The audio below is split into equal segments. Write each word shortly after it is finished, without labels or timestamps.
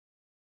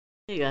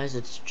Hey guys,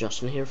 it's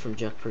Justin here from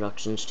Jack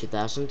Productions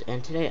 2000,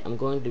 and today I'm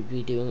going to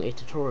be doing a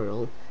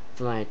tutorial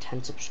for my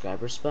 10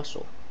 subscriber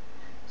special.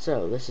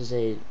 So this is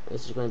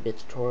going to be a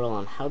tutorial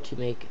on how to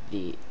make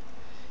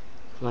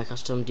my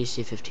custom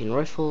Dc-15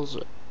 rifles.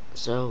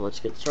 So let's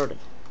get started.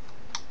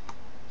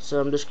 So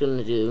I'm just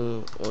going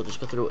to we'll just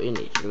go through what you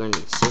need. You're going to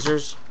need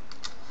scissors,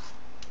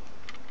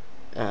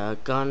 a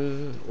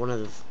gun,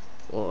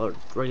 a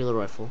regular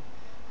rifle,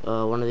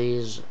 one of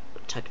these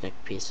Technic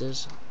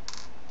pieces.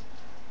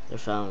 They're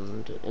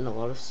found in a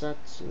lot of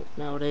sets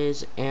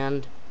nowadays,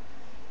 and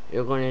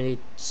you're going to need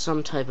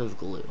some type of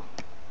glue.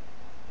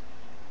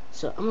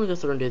 So I'm going to go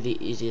through and do the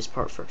easiest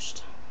part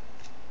first.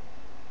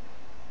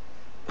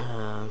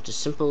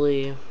 Just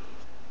simply,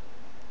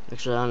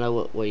 actually I don't know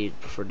what way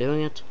you'd prefer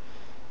doing it,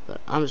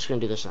 but I'm just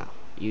going to do this now.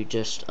 You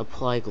just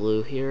apply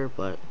glue here,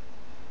 but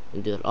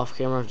you do it off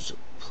camera. Just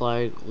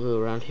apply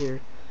glue around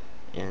here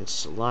and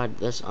slide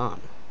this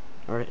on.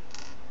 Alright.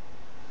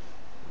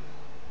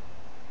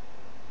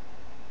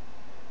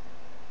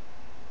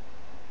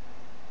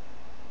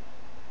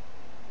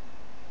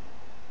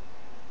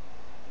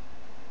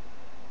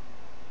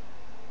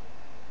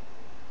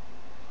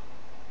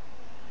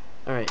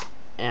 Alright,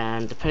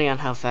 and depending on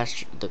how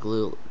fast the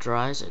glue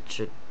dries, it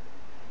should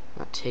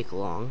not take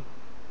long.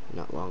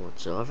 Not long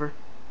whatsoever.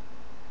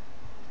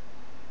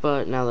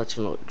 But now that's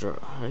gonna look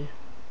dry.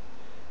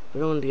 We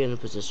don't want to get in a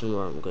position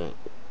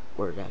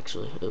where it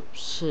actually,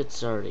 oops,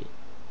 it's already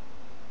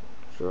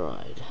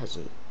dried.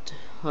 Hasn't,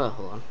 hold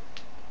on.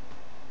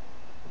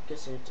 I'm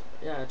guessing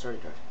yeah, it's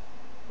already dried.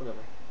 Whatever.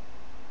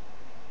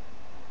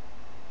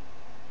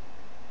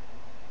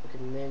 We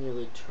can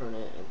manually turn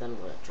it and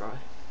then let it dry.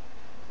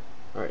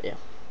 Alright,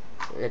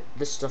 yeah.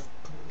 This stuff,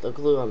 the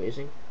glue I'm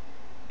using,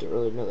 don't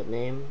really know the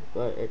name,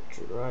 but it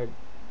dried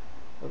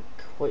up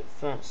quite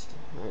fast.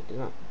 I did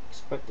not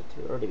expect it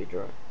to already be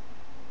dry.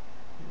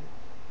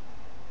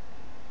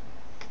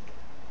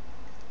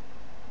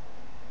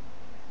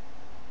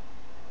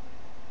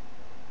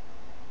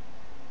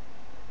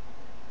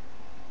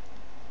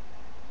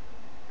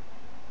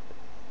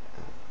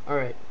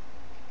 Alright.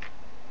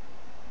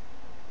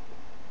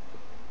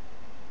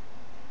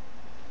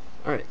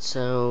 Alright,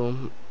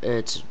 so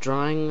it's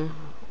drying.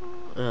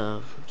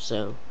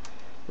 So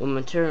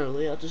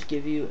momentarily, I'll just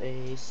give you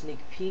a sneak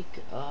peek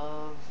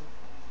of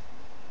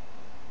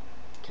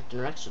Captain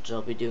Rex, which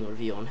I'll be doing a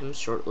review on him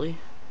shortly.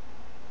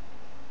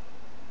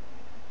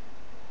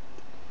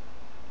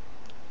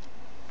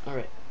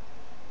 Alright.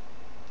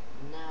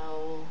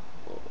 Now,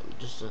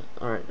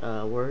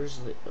 alright, where's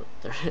the, oh,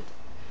 there it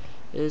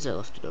is. I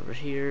left it over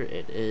here.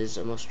 It is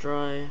almost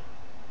dry.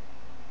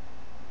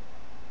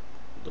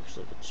 Looks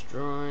like it's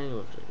drying.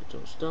 Looks like it's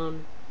almost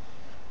done.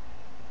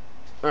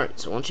 Alright,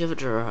 so once you have it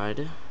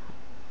dried,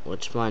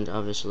 which mine's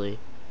obviously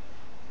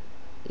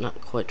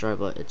not quite dry,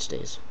 but it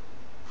stays,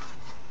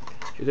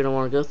 you're going to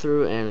want to go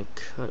through and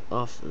cut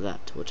off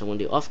that, which I'm going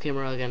to do off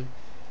camera again,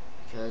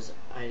 because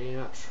I do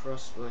not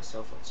trust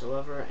myself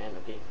whatsoever, and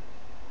I'm getting,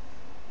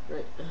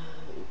 right,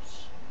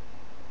 oops,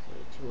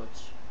 okay, too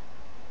much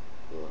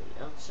glue on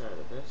the outside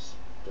of this.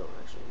 Don't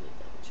actually need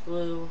that much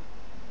glue.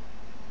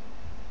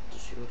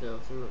 Just going to go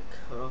through and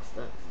cut off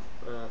that,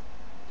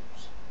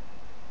 oops.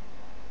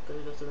 I'm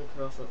going to go through and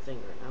cut off that thing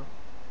right now.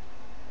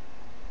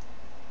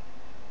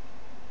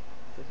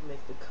 If I can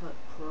make the cut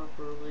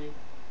properly,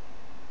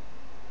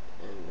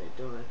 and they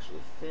don't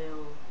actually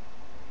fail.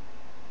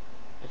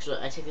 Actually,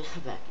 I take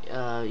that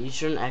back. You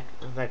shouldn't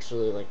have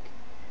actually,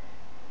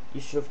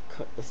 you should have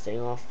cut the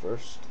thing off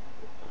first.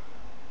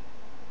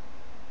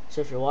 So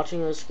if you're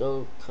watching this,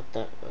 go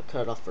cut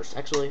it off first.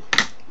 Actually,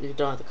 you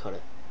don't have to cut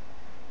it.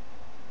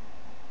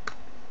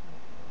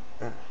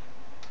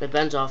 It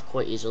bends off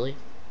quite easily.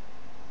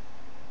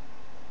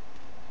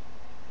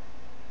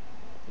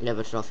 Yeah,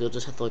 but you'll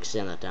just have to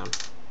sand that down.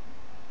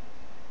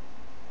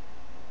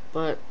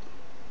 But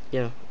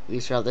yeah, you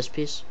should have this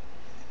piece.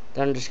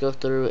 Then just go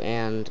through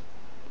and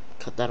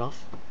cut that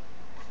off.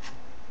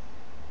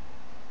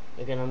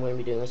 Again, I'm going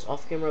to be doing this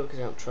off camera because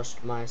I don't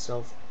trust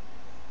myself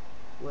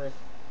with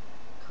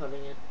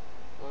cutting it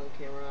on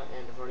camera,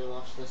 and I've already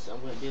lost this, so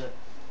I'm going to do it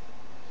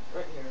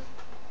right here.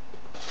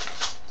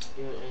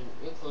 Do it in an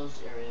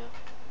enclosed area.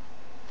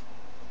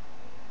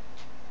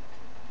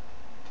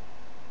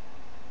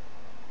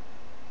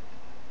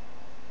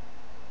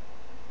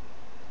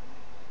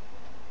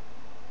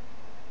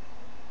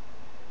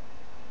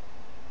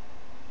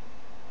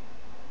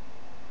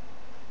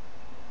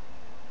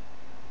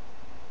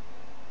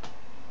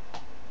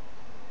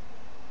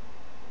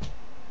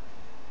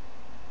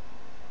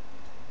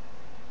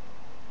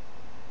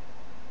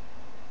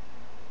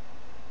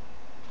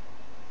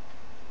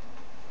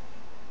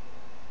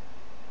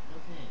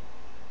 Okay,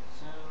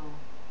 so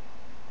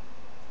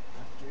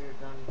after you're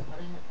done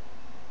cutting it,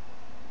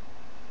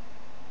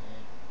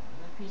 and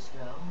where did that piece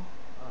go?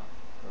 Oh,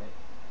 great.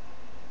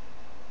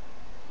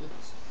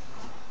 Oops.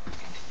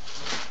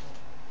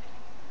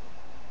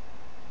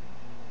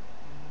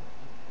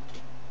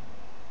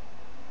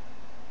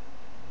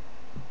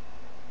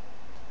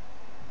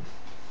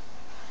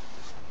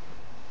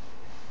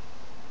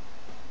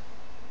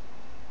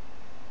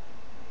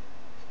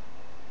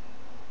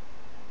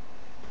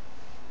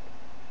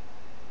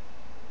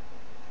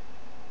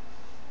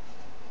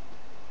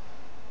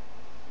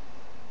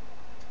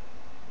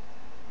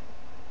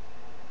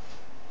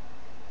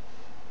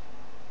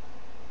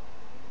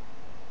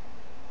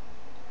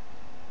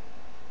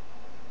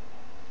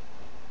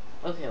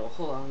 Okay, well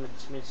hold on,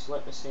 it's made a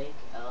slight mistake.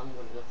 I'm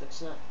gonna go fix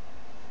that.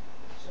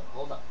 So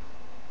hold up.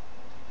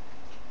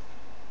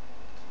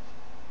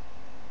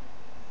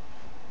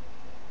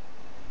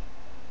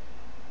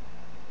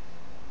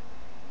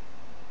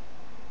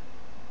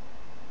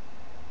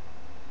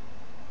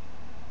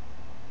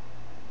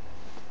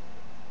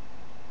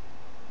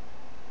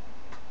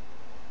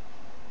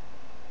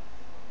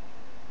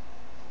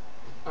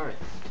 Alright.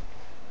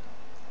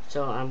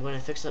 So I'm gonna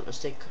fix that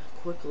mistake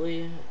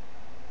quickly.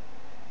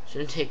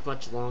 Shouldn't take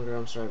much longer.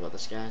 I'm sorry about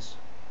this, guys.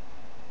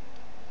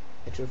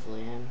 I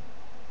truthfully am.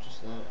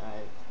 Just that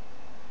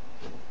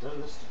I've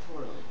done this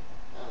tutorially.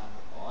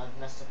 Well,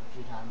 I've messed up a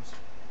few times.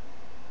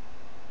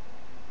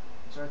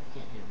 Sorry if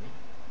you can't hear me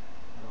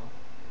at all.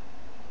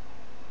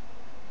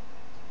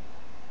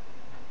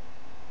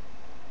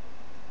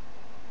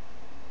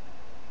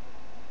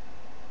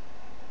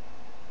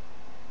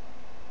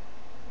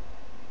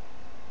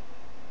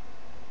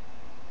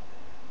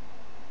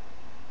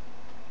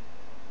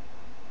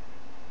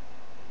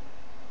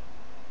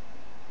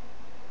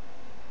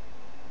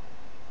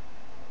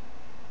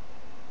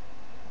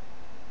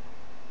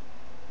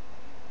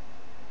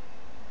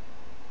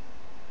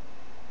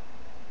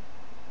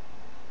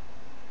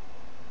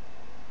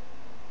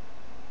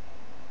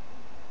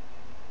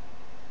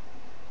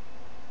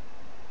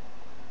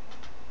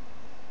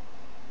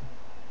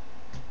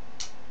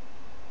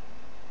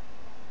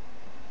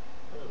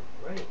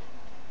 Oh, right.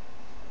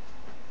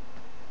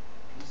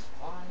 He's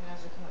flying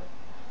as a kite.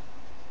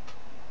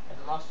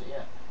 Haven't lost it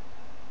yet.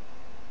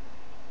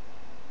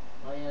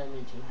 Oh yeah, I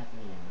mean to happy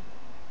new year.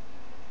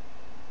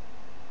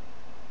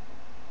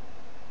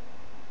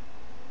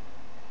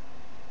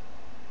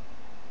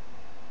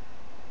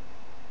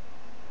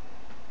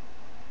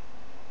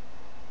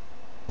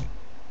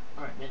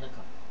 Alright, made the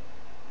cut.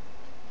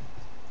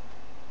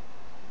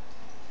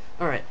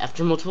 Alright,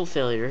 after multiple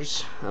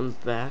failures, I'm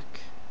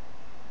back.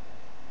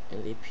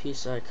 And the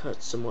piece I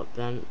cut somewhat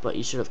bent, but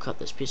you should have cut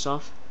this piece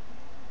off.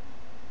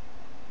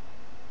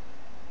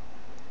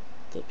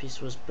 That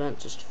piece was bent,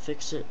 just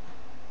fix it.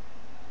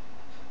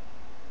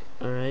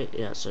 Alright,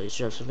 yeah, so you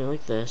should have something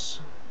like this.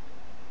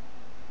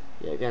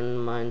 Yeah, again,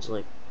 mine's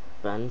like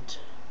bent.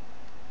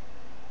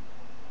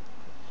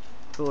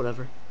 But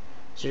whatever.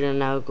 So you're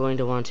now going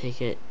to want to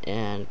take it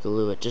and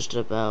glue it just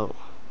about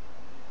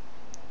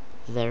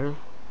there,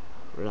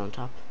 right on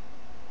top.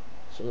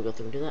 So I'm going to go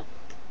through and do that.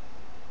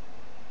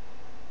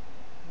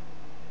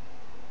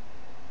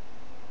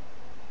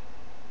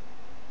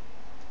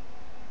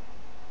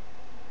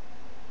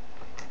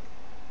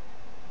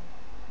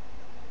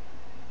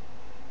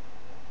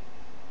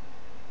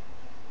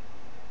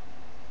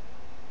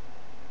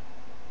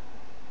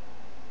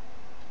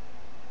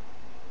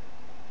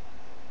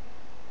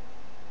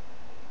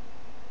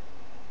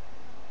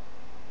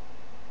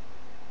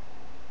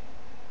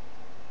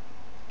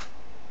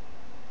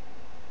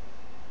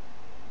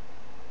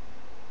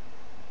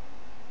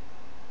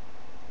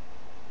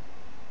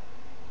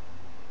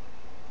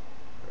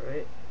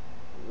 Alright,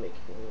 making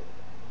it,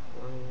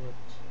 applying it.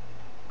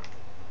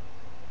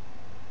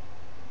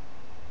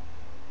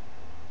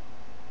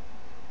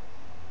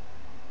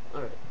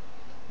 Alright.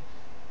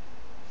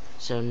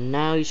 So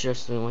now you should have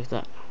something like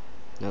that.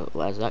 Now,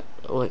 as that,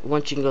 like,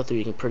 once you can go through,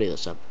 you can pretty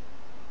this up.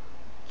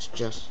 It's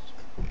just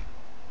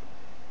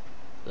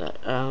that.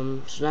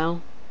 So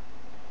now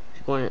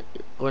you're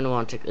going to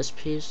want to take this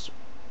piece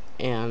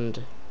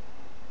and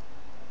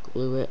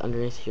glue it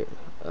underneath here.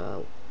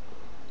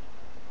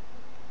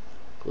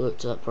 Glue it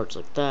to that part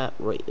like that,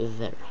 right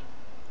there.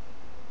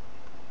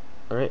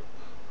 Alright.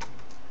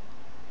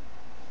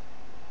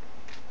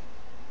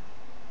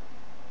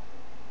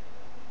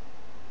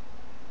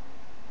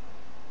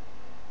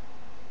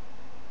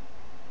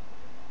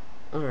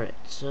 Alright,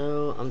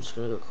 so I'm just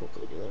gonna go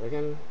quickly do that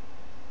again.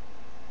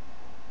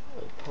 I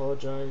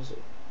apologize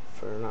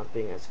for not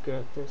being as good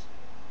at this.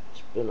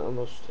 It's been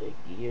almost a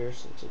year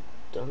since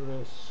I've done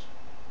this.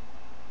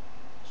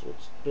 So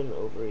it's been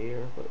over a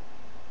year, but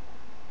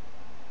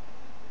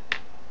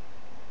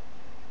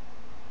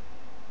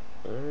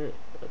alright,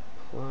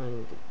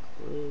 applying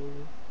the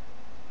glue.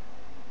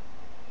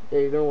 Yeah,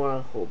 you're gonna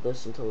wanna hold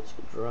this until it's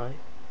dry.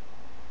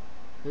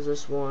 Because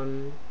this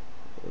one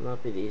will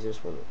not be the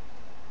easiest one to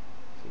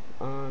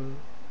keep on.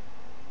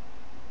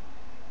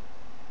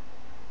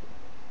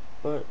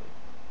 But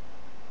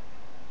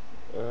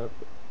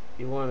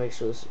you want to make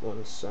sure this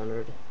one's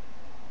centered,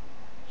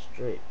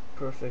 straight,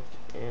 perfect,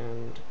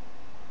 and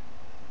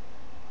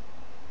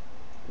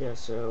yeah.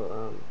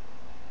 So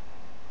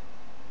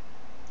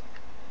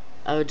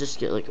I would just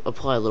get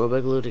apply a little bit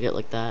of glue to get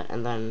like that,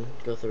 and then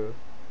go through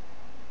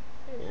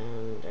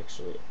and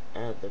actually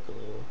add the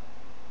glue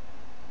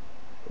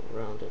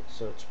around it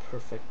so it's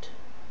perfect.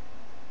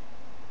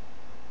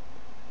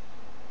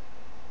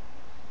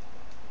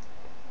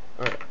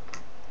 Alright.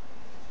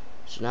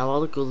 So now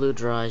all the glue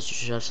dries, you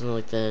should have something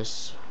like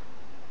this.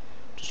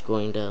 Just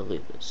going to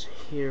leave this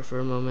here for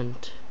a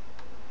moment.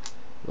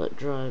 Let it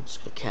dry. I'm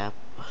just gonna cap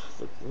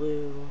the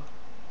glue.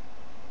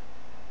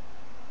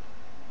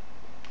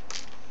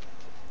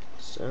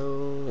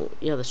 So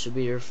yeah, this should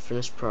be your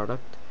finished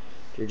product.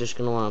 You're just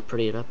gonna want to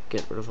pretty it up,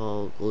 get rid of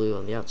all glue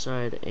on the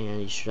outside,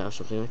 and you should have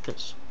something like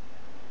this.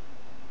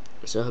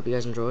 So I hope you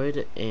guys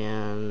enjoyed,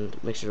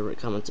 and make sure to rate,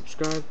 comment,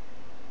 subscribe,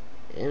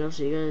 and I'll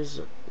see you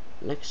guys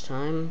next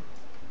time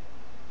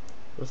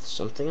with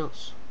something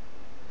else.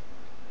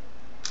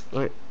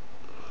 Alright,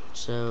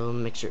 so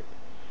make sure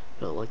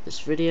to like this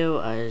video.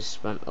 I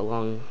spent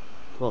well,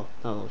 not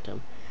a long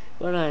time,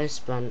 but I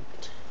spent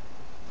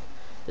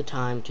the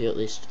time to at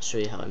least show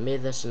you how I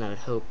made this, and I would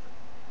hope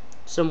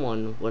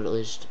someone would at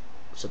least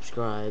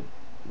subscribe,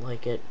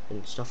 like it,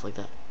 and stuff like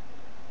that.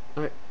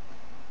 Alright,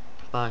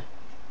 bye.